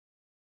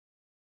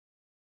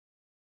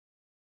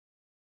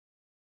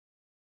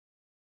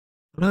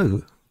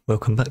Hello,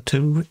 welcome back to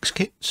Rick's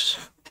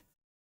Kits.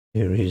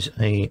 Here is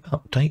a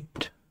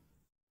update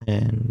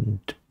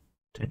and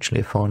potentially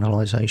a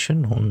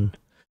finalisation on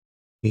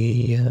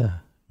the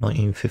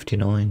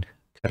 1959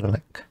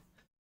 Cadillac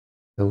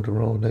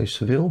Eldorado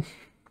Seville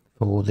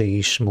for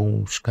the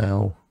small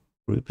scale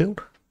group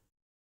build.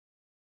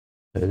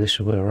 So this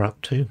is where we're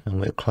up to,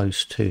 and we're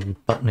close to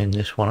buttoning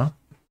this one up.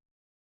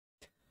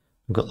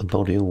 We've got the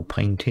body all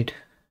painted,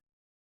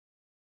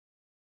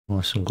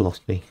 nice and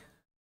glossy.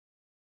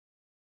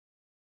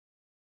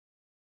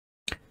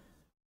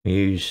 We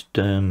used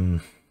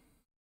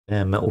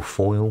metal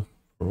foil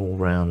for all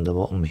round the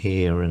bottom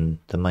here and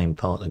the main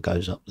part that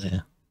goes up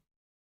there.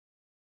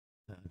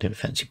 I didn't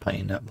fancy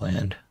painting that by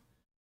hand.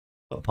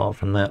 But apart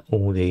from that,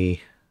 all the,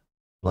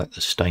 like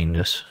the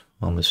stainless,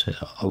 I'll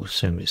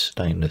assume it's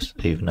stainless,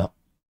 even up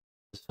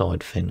the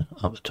side fin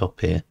up the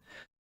top here.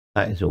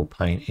 That is all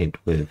painted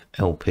with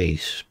LP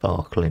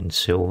sparkling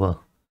silver,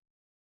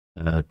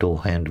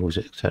 door handles,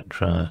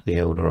 etc. The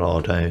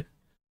Eldorado.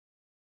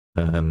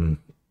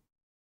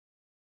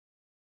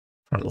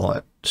 Front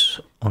lights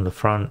on the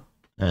front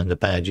and the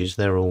badges,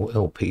 they're all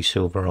LP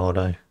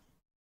Silverado.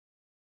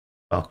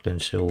 Sparkling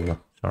silver,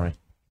 sorry.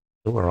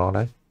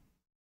 Silverado.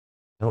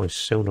 Oh, it's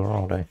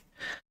Silverado.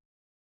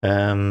 Got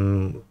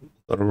a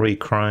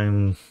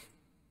rechrome.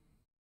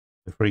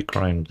 We've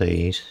rechromed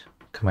these.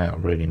 Come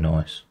out really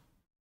nice.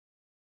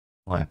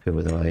 Quite happy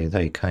with the way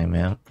they came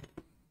out.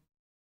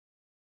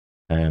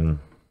 We've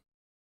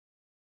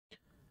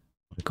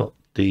got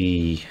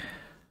the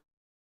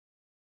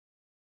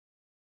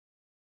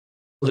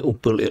little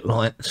bullet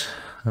lights,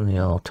 and they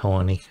are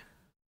tiny.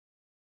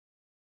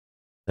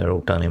 They're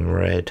all done in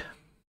red,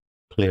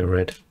 clear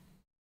red.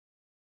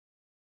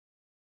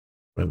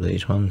 Grab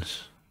these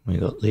ones. We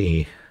got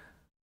the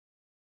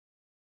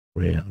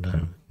rear. I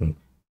don't know.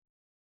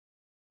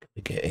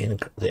 Get in.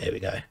 There we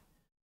go.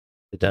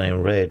 They're done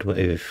in red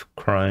with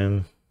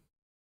chrome.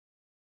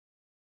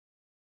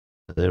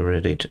 They're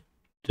ready to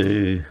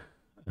do.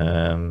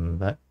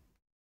 That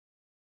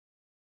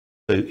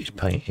boot is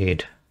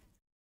painted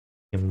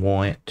in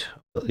white.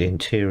 Got the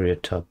interior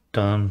tub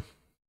done,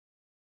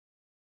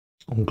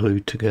 all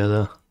glued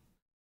together.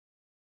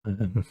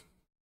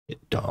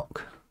 Bit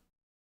dark.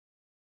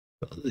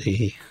 Got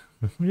the,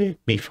 let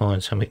me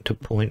find something to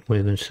point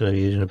with instead of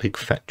using a big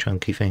fat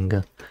chunky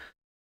finger.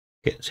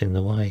 Gets in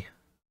the way.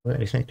 Got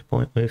anything to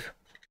point with?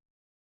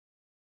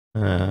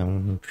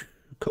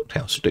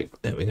 Cocktail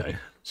stick. There we go.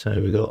 So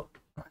we got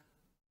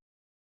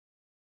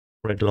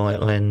red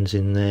light lens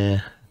in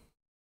there.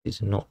 It's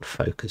not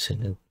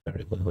focusing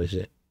very well, is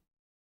it?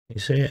 You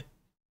see it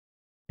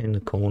in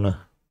the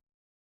corner.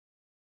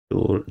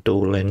 Door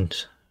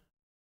lens,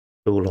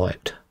 door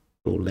light,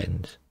 door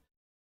lens.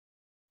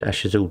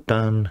 Dash is all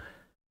done.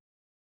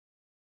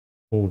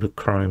 All the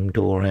chrome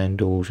door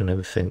handles and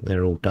everything,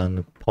 they're all done.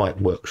 The pipe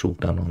work's all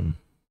done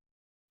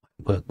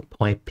on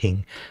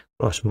piping.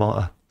 Christ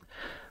matter.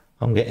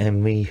 I'm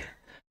getting me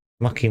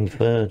mucking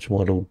birds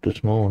waddled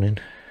this morning.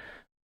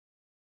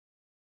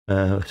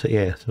 So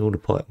yeah, so all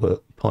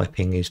the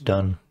piping is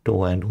done,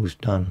 door handles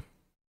done.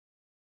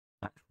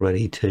 That's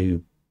ready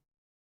to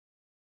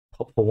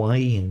pop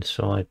away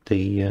inside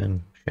the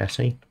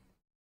chassis.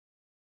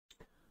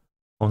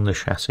 On the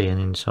chassis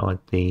and inside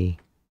the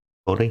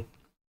body.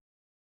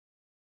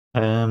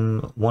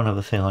 One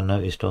other thing I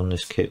noticed on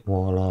this kit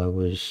while I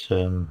was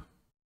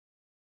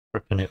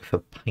prepping it for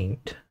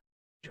paint,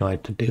 which I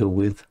had to deal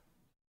with,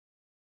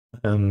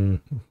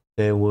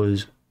 there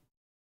was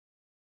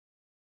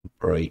a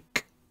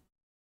break.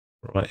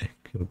 Right,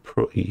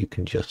 you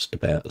can just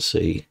about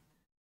see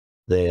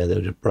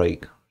there's a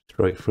break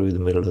straight through the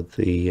middle of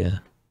the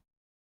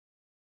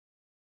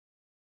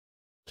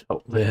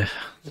top there.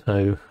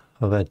 So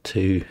I've had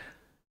to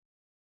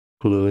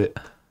glue it.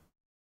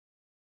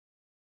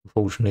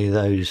 Unfortunately,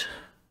 those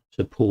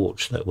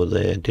supports that were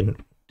there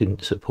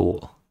didn't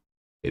support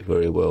it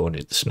very well, and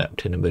it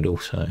snapped in the middle.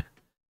 So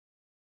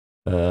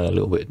a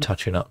little bit of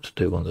touching up to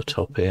do on the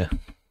top here.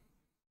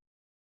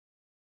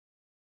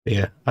 But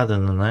yeah, other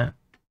than that,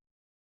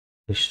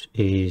 this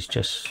is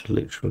just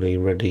literally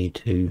ready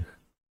to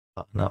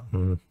button up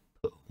and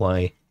put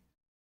away.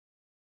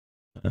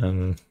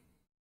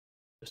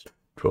 Just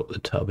drop the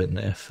tub in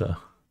there for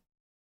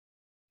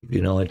give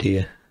you an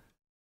idea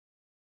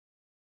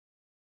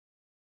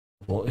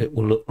of what it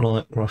will look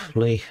like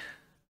roughly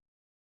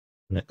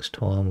next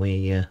time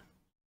I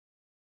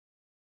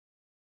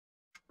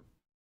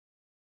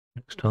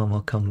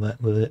come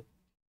back with it.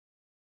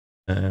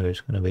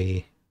 It's going to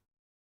be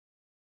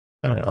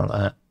something like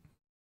that.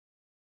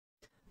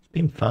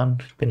 Been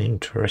fun, it's been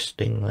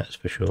interesting, that's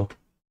for sure.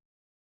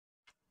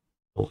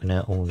 Sorting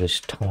out all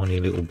this tiny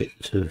little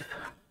bits of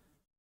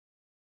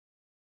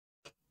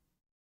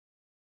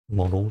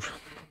models.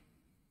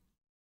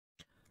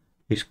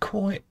 It's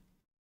quite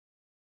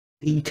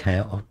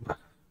detailed.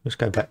 Let's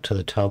go back to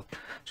the tub.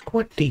 It's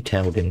quite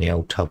detailed in the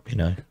old tub, you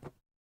know.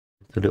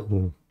 The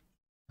little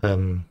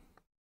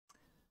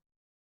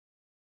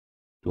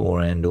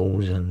door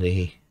handles and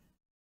the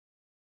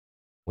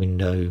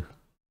window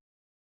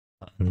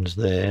buttons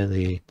there,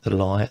 the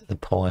light, the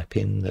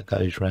piping that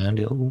goes round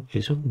it all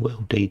is all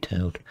well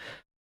detailed.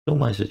 It's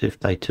almost as if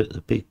they took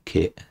the big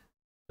kit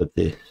of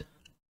this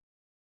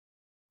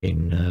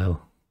in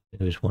it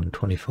was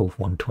 1/24th,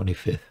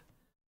 1/25th,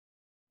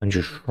 and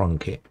just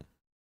shrunk it.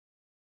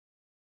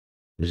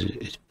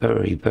 It's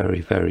very,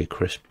 very, very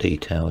crisp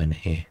detail in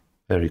here.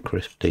 Very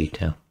crisp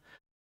detail.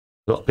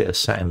 Got a bit of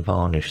satin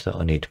varnish that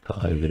I need to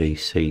put over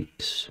these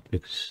seats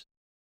because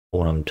I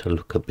want them to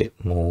look a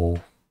bit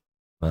more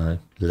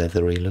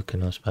leathery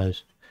looking, I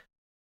suppose,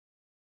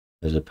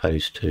 as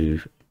opposed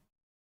to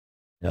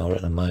they are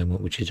at the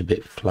moment, which is a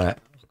bit flat.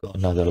 I've got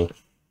another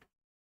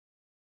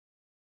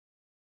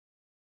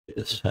bit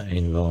of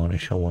satin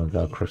varnish I want to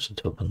go across the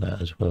top of that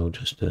as well,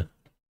 just to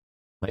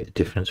make the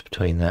difference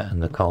between that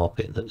and the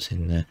carpet that's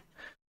in there.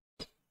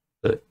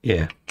 But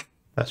yeah,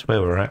 that's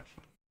where we're at.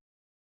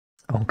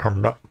 I'll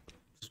come back,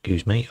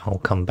 excuse me, I'll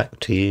come back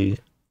to you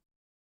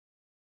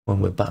when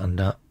we're buttoned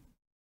up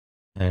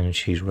and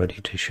she's ready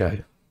to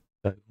show.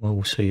 So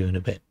we'll see you in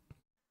a bit.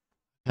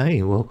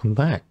 Hey, welcome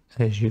back.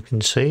 As you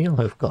can see,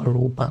 I've got her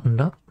all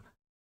buttoned up.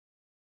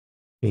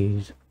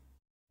 She's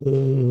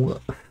all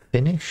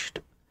finished,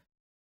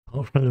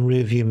 apart from the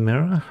rear view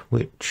mirror,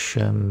 which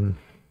went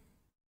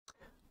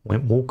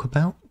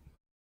walkabout.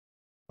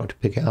 Tried to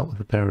pick it up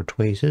with a pair of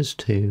tweezers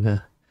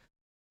to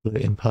put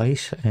it in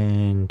place,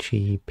 and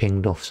she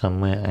pinged off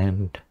somewhere,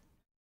 and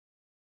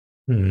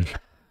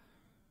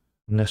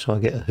unless I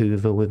get a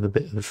hoover with a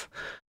bit of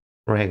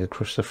rag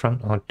across the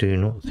front, I do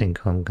not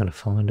think I'm going to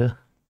find her.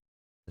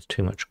 There's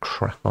too much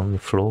crap on the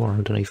floor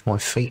underneath my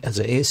feet as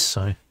it is,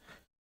 so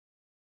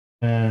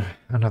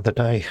another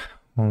day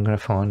I'm going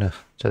to find her.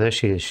 So there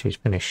she is, she's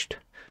finished.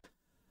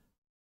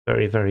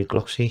 Very, very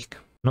glossy,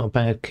 not a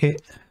bad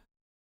kit.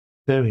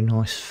 Very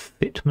nice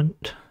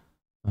fitment.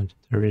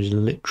 There is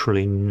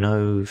literally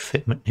no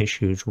fitment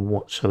issues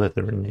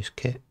whatsoever in this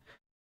kit.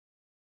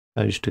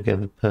 Goes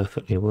together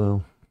perfectly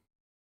well.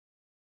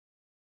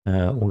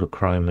 All the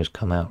chrome has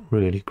come out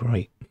really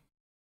great.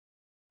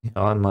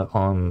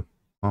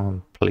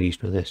 I'm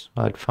pleased with this.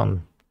 I had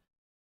fun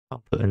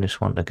putting this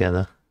one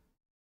together.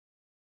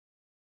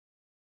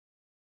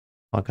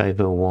 I gave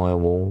her wire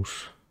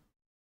wheels.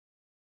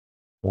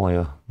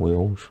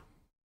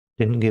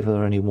 Didn't give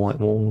her any white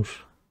walls.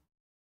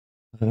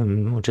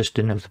 I just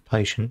didn't have the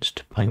patience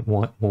to paint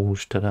white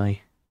walls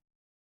today.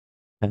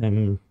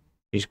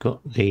 She's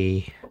got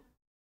the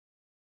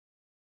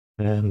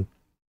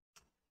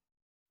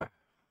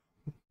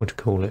what do you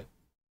call it?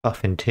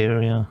 Buff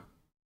interior.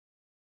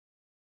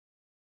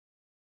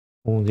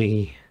 All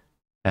the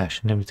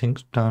dash and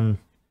everything's done.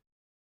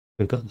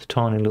 We've got the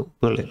tiny little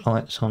bullet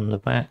lights on the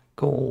back.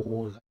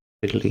 Oh,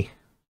 that's fiddly.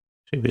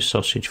 Super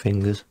sausage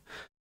fingers.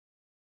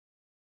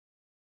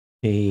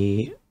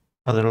 The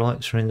other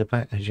lights are in the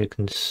back, as you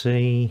can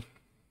see.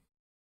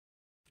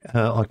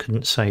 I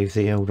couldn't save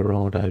the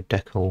Eldorado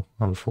decal,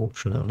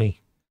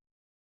 unfortunately.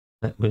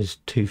 That was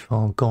too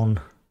far gone.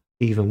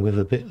 Even with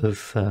a bit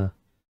of the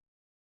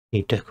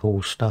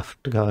decal stuff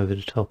to go over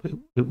the top,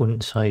 it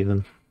wouldn't save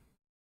them.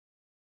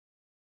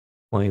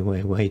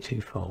 Way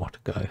too far to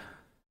go.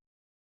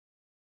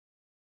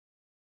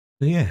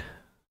 But yeah,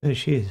 there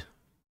she is.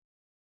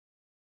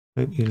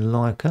 Hope you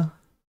like her.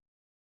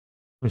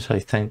 I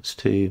say thanks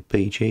to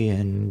BG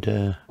and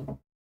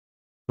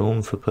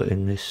Shawn for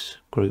putting this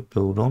group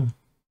build on.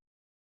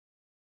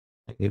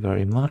 Thank you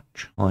very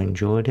much. I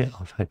enjoyed it.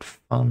 I've had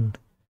fun.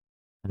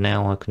 And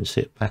now I can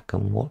sit back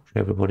and watch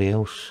everybody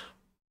else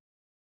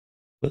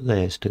put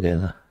theirs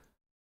together.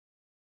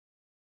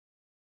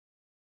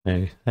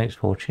 So, thanks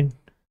for watching.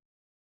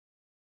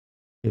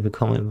 Leave a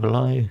comment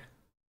below,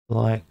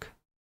 like,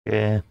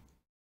 share.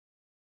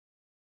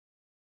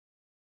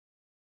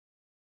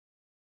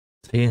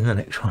 See you in the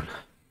next one.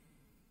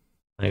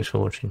 Thanks for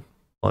watching.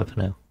 Bye for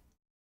now.